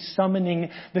actually be summoning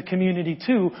the community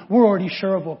to. We're already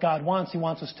sure of what God wants. He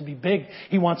wants us to be big.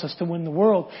 He wants us to win the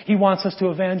world. He wants us to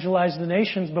evangelize the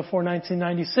nations before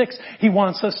 1996. He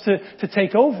wants us to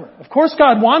take over. Of course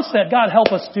God wants that. God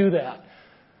help us do that.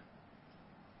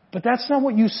 But that's not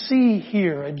what you see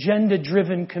here,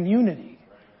 agenda-driven community.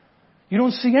 You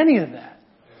don't see any of that.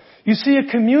 You see a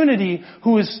community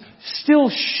who is still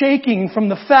shaking from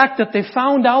the fact that they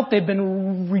found out they've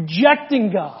been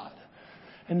rejecting God.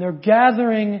 And they're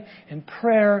gathering in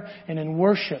prayer and in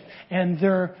worship. And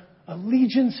their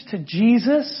allegiance to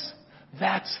Jesus,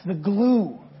 that's the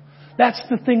glue. That's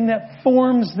the thing that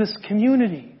forms this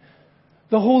community.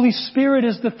 The Holy Spirit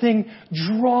is the thing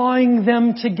drawing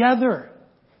them together.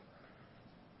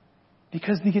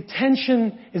 Because the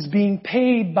attention is being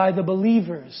paid by the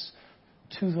believers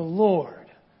to the Lord,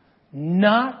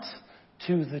 not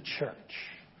to the church.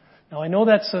 Now I know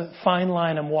that's a fine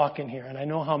line I'm walking here, and I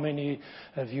know how many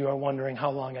of you are wondering how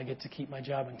long I get to keep my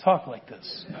job and talk like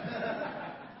this.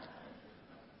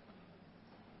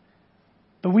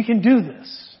 But we can do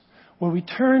this, where we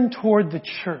turn toward the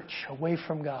church, away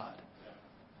from God.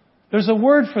 There's a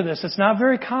word for this. It's not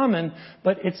very common,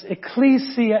 but it's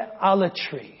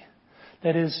ecclesialatry.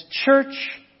 That is church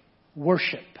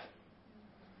worship.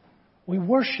 We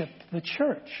worship the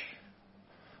church.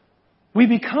 We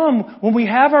become, when we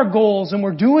have our goals and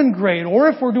we're doing great, or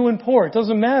if we're doing poor, it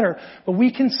doesn't matter, but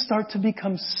we can start to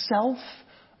become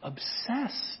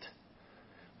self-obsessed.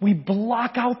 We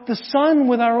block out the sun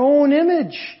with our own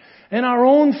image and our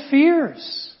own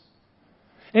fears.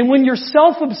 And when you're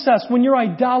self-obsessed, when you're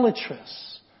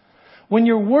idolatrous, when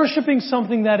you're worshiping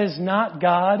something that is not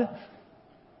God,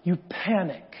 you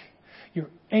panic. You're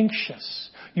anxious.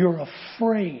 You're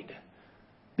afraid.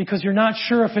 Because you're not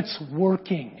sure if it's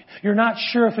working. You're not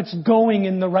sure if it's going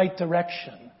in the right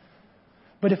direction.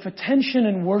 But if attention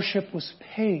and worship was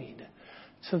paid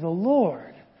to the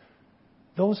Lord,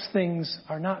 those things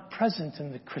are not present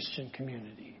in the Christian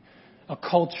community. A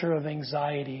culture of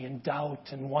anxiety and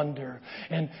doubt and wonder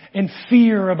and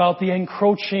fear about the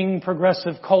encroaching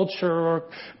progressive culture or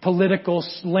political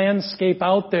landscape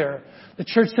out there. The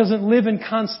church doesn't live in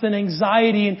constant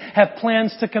anxiety and have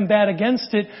plans to combat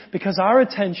against it because our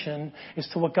attention is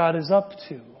to what God is up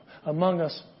to among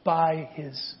us by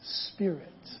His Spirit.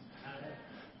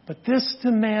 But this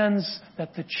demands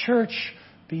that the church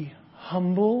be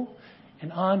humble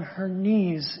and on her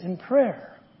knees in prayer,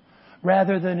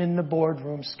 rather than in the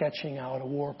boardroom sketching out a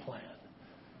war plan.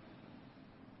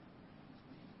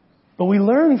 But we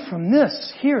learn from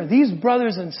this here, these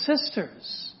brothers and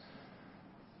sisters,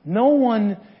 no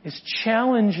one is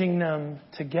challenging them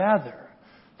to gather.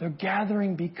 They're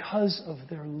gathering because of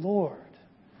their Lord.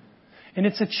 And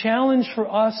it's a challenge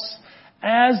for us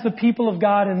as the people of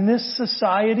God in this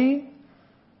society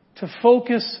to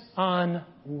focus on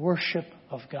worship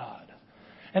of God.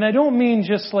 And I don't mean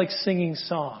just like singing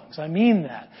songs. I mean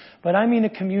that. But I mean a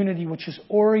community which is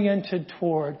oriented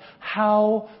toward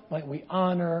how might we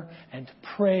honor and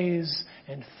praise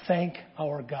and thank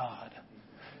our God.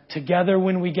 Together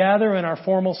when we gather in our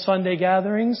formal Sunday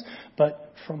gatherings,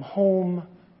 but from home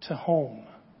to home.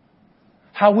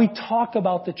 How we talk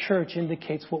about the church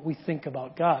indicates what we think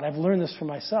about God. I've learned this for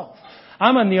myself.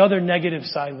 I'm on the other negative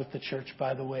side with the church,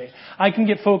 by the way. I can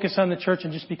get focused on the church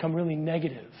and just become really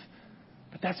negative.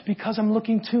 But that's because I'm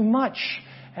looking too much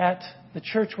at the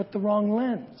church with the wrong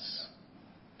lens.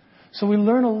 So we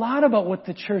learn a lot about what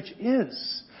the church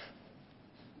is.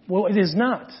 Well, it is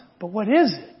not. But what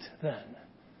is it then?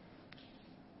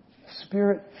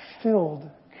 Spirit-filled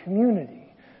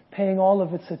community, paying all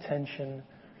of its attention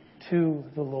to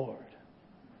the Lord.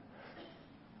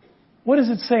 What does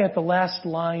it say at the last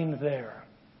line there?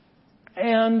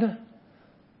 And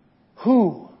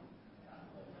who?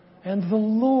 And the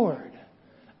Lord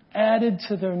added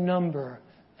to their number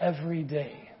every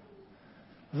day.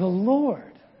 The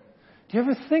Lord. Do you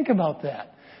ever think about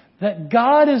that? That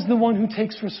God is the one who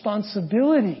takes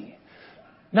responsibility.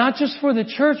 Not just for the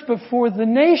church, but for the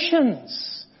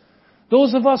nations.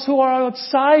 Those of us who are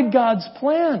outside God's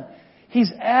plan.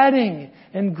 He's adding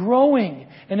and growing.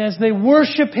 And as they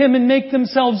worship Him and make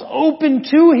themselves open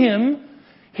to Him,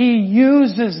 He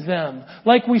uses them.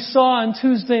 Like we saw on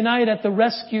Tuesday night at the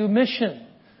rescue mission.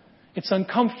 It's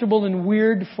uncomfortable and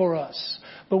weird for us.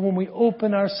 But when we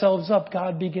open ourselves up,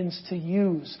 God begins to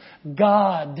use.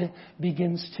 God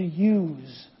begins to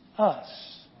use us.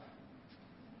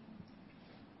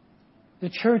 The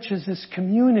church is this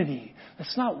community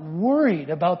that's not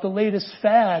worried about the latest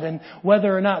fad and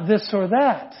whether or not this or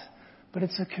that. But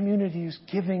it's a community who's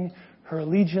giving her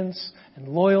allegiance and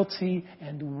loyalty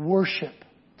and worship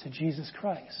to Jesus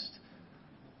Christ.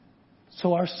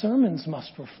 So our sermons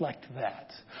must reflect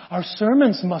that. Our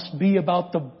sermons must be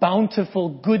about the bountiful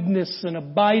goodness and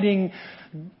abiding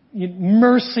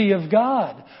mercy of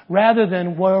God, rather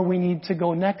than where we need to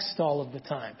go next all of the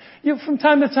time. From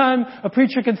time to time, a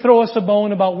preacher can throw us a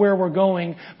bone about where we're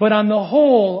going, but on the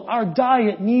whole, our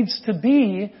diet needs to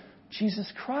be Jesus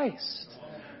Christ.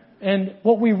 And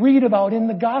what we read about in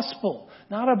the gospel,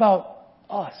 not about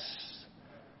us.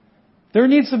 There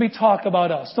needs to be talk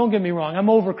about us. Don't get me wrong. I'm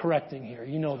overcorrecting here.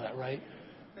 You know that, right?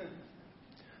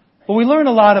 But we learn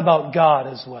a lot about God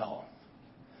as well.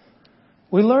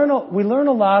 We learn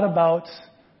a lot about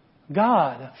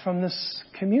God from this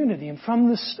community and from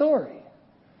this story.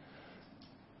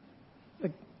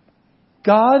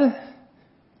 God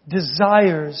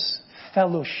desires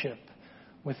fellowship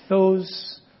with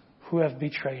those who have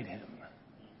betrayed Him.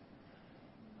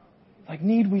 Like,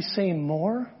 need we say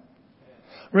more?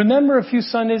 Remember a few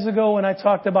Sundays ago when I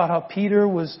talked about how Peter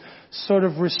was sort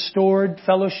of restored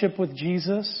fellowship with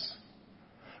Jesus?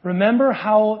 Remember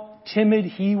how timid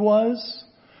he was?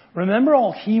 Remember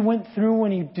all he went through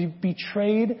when he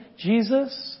betrayed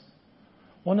Jesus?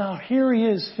 Well, now here he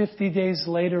is 50 days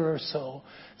later or so,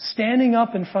 standing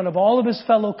up in front of all of his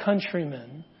fellow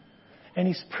countrymen, and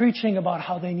he's preaching about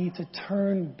how they need to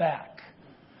turn back.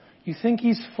 You think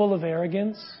he's full of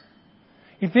arrogance?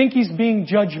 You think he's being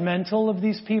judgmental of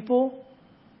these people?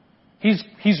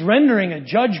 He's rendering a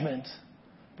judgment,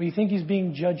 but you think he's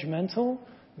being judgmental?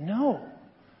 No,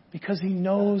 because he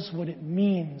knows what it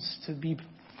means to be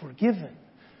forgiven.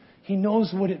 He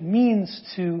knows what it means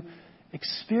to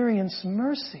experience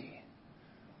mercy.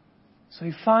 So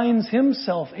he finds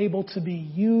himself able to be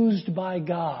used by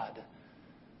God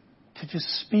to just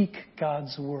speak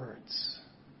God's words.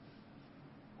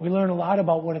 We learn a lot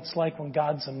about what it's like when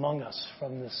God's among us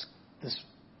from this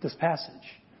passage.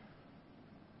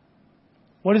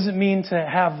 What does it mean to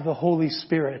have the Holy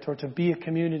Spirit or to be a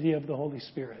community of the Holy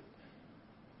Spirit?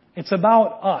 It's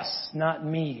about us, not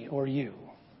me or you.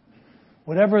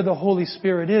 Whatever the Holy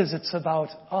Spirit is, it's about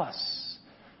us.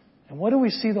 And what do we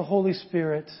see the Holy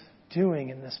Spirit doing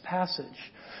in this passage?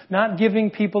 Not giving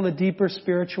people a deeper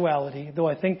spirituality, though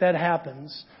I think that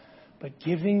happens, but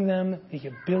giving them the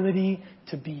ability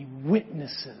to be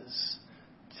witnesses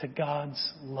to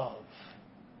God's love.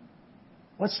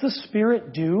 What's the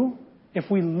Spirit do? If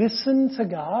we listen to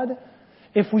God,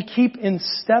 if we keep in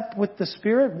step with the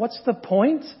Spirit, what's the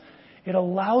point? It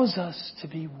allows us to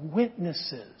be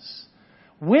witnesses.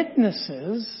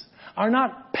 Witnesses are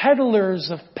not peddlers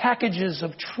of packages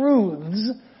of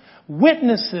truths.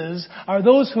 Witnesses are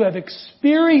those who have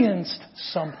experienced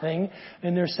something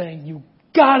and they're saying, you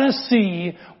gotta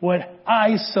see what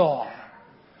I saw.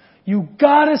 You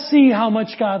gotta see how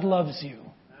much God loves you.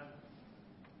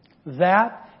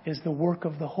 That is the work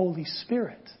of the Holy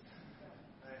Spirit.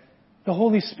 The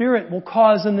Holy Spirit will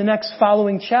cause in the next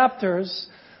following chapters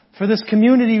for this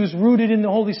community who's rooted in the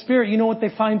Holy Spirit, you know what they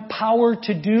find power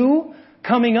to do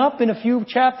coming up in a few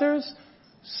chapters?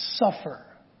 Suffer.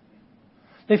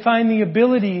 They find the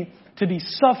ability to be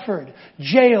suffered,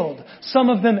 jailed, some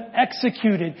of them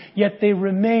executed, yet they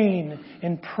remain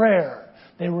in prayer.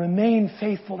 They remain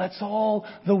faithful. That's all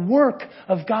the work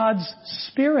of God's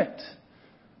Spirit.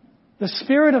 The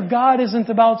Spirit of God isn't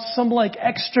about some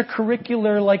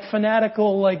extracurricular,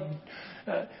 fanatical,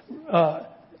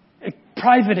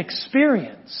 private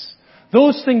experience.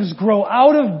 Those things grow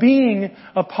out of being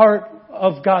a part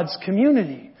of God's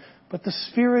community. But the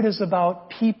Spirit is about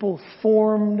people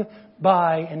formed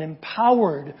by and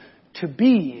empowered to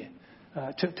be,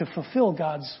 to fulfill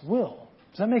God's will.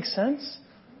 Does that make sense?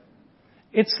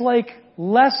 It's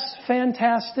less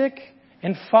fantastic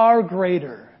and far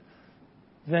greater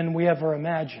than we ever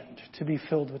imagined to be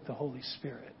filled with the Holy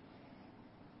Spirit.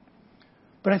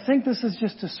 But I think this is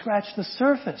just to scratch the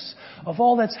surface of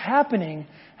all that's happening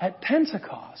at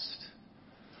Pentecost.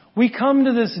 We come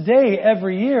to this day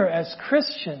every year as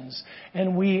Christians,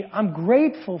 and I'm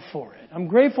grateful for it. I'm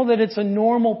grateful that it's a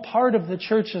normal part of the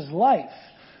church's life,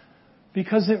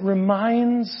 because it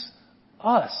reminds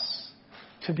us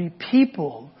to be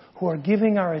people who are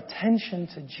giving our attention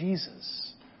to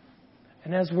Jesus.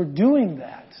 And as we're doing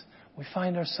that, we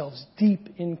find ourselves deep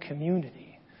in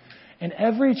community. And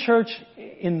every church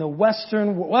in the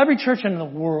every church in the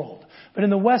world, but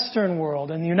in the Western world,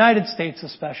 in the United States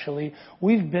especially,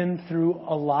 we've been through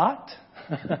a lot.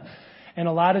 And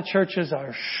a lot of churches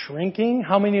are shrinking.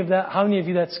 How many of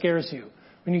you that scares you?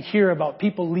 When you hear about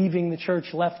people leaving the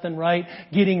church left and right,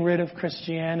 getting rid of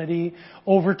Christianity,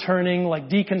 overturning,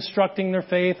 deconstructing their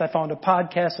faith. I found a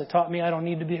podcast that taught me I don't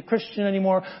need to be a Christian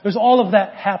anymore. There's all of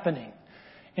that happening.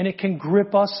 And it can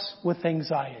grip us with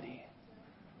anxiety.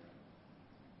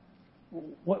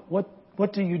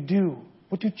 What do you do?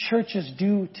 What do churches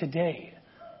do today?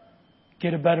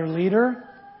 Get a better leader?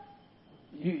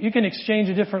 You can exchange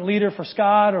a different leader for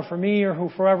Scott or for me or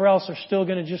whoever else. They're still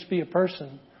going to just be a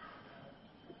person.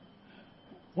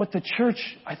 What the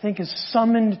church, I think, is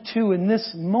summoned to in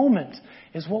this moment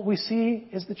is what we see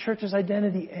is the church's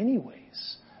identity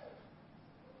anyways.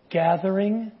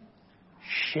 Gathering,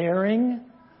 sharing,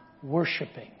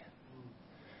 worshiping.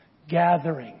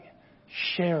 Gathering,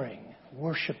 sharing,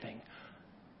 worshiping.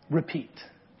 Repeat.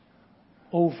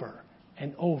 Over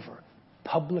and over.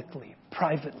 Publicly,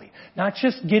 privately. Not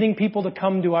just getting people to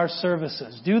come to our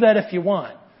services. Do that if you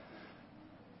want.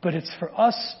 But it's for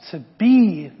us to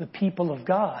be the people of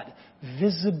God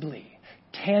visibly,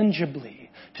 tangibly,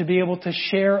 to be able to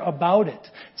share about it.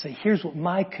 Say, here's what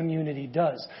my community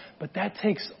does. But that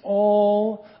takes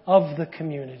all of the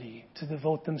community to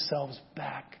devote themselves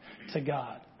back to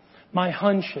God. My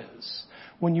hunch is,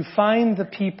 when you find the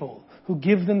people who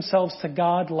give themselves to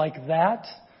God like that,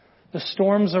 the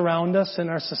storms around us in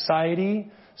our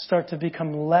society start to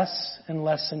become less and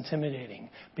less intimidating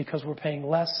because we're paying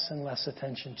less and less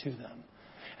attention to them.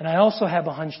 And I also have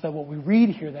a hunch that what we read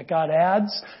here, that God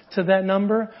adds to that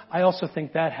number, I also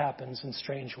think that happens in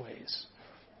strange ways.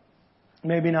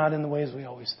 Maybe not in the ways we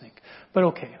always think. But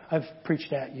okay, I've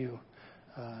preached at you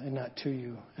and not to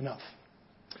you enough.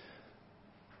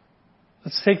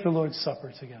 Let's take the Lord's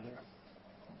Supper together.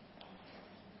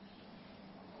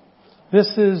 This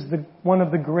is one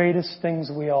of the greatest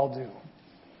things we all do.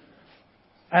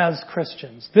 as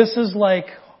Christians. This is like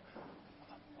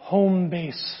home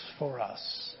base for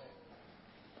us.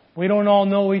 We don't all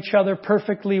know each other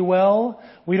perfectly well.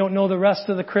 We don't know the rest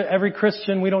of every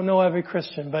Christian. We don't know every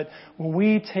Christian. But when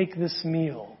we take this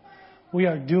meal, we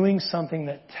are doing something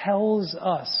that tells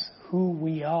us who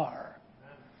we are.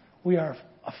 We are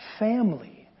a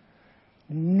family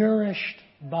nourished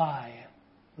by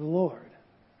the Lord.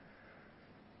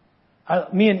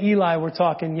 Me and Eli were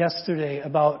talking yesterday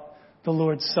about the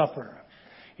Lord's Supper.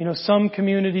 You know, some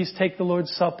communities take the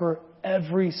Lord's Supper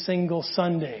every single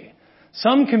Sunday.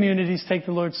 Some communities take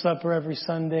the Lord's Supper every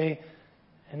Sunday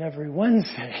and every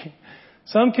Wednesday.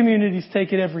 Some communities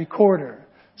take it every quarter.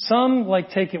 Some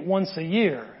take it once a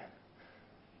year.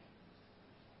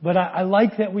 But I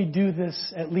like that we do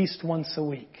this at least once a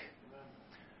week.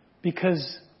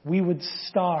 Because we would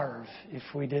starve if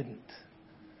we didn't.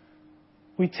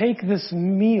 We take this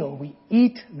meal, we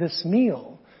eat this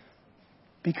meal,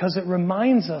 because it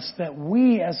reminds us that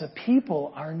we as a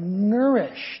people are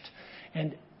nourished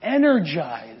and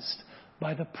energized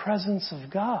by the presence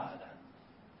of God.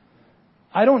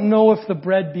 I don't know if the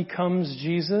bread becomes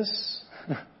Jesus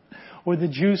or the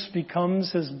juice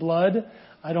becomes His blood.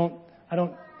 I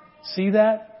don't see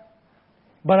that.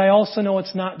 But I also know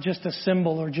it's not just a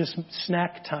symbol or just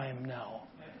snack time now.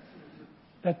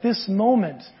 That this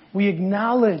moment we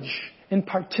acknowledge and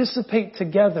participate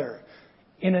together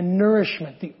in a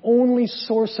nourishment. The only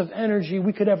source of energy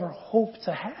we could ever hope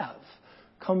to have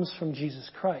comes from Jesus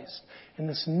Christ. And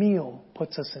this meal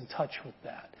puts us in touch with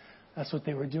that. That's what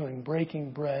they were doing,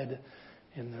 breaking bread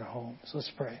in their homes.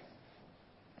 Let's pray.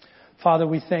 Father,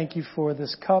 we thank You for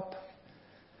this cup,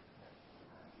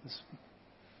 this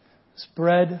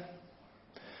bread.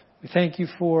 We thank You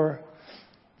for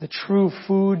the true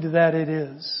food that it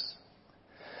is.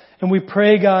 And we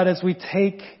pray, God, as we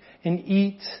take and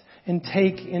eat and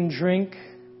take and drink,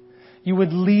 You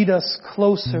would lead us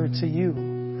closer to You.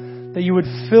 That You would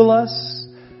fill us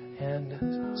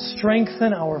and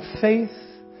strengthen our faith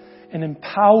and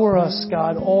empower us,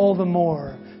 God, all the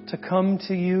more to come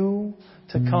to You,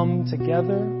 to come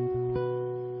together.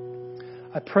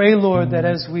 I pray, Lord, that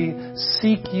as we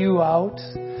seek You out,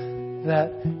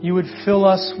 that You would fill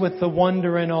us with the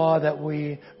wonder and awe that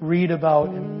we read about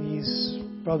in these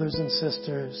brothers and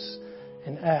sisters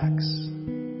in Acts.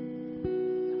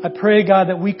 I pray, God,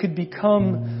 that we could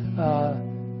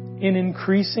become in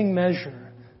increasing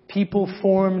measure people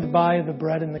formed by the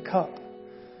bread and the cup.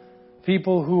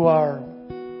 People who are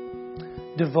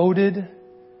devoted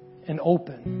and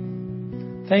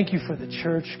open. Thank You for the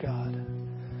church, God.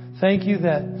 Thank You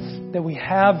that we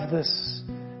have this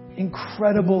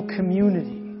incredible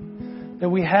community. That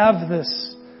we have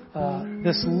this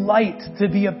light, to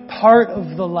be a part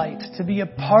of the light, to be a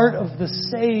part of the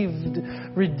saved,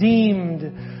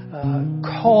 redeemed,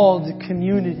 called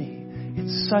community.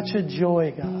 It's such a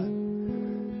joy, God.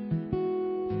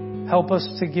 Help us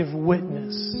to give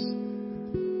witness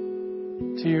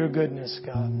to Your goodness,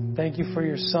 God. Thank You for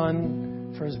Your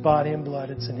Son, for His body and blood.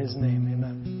 It's in His name.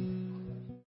 Amen.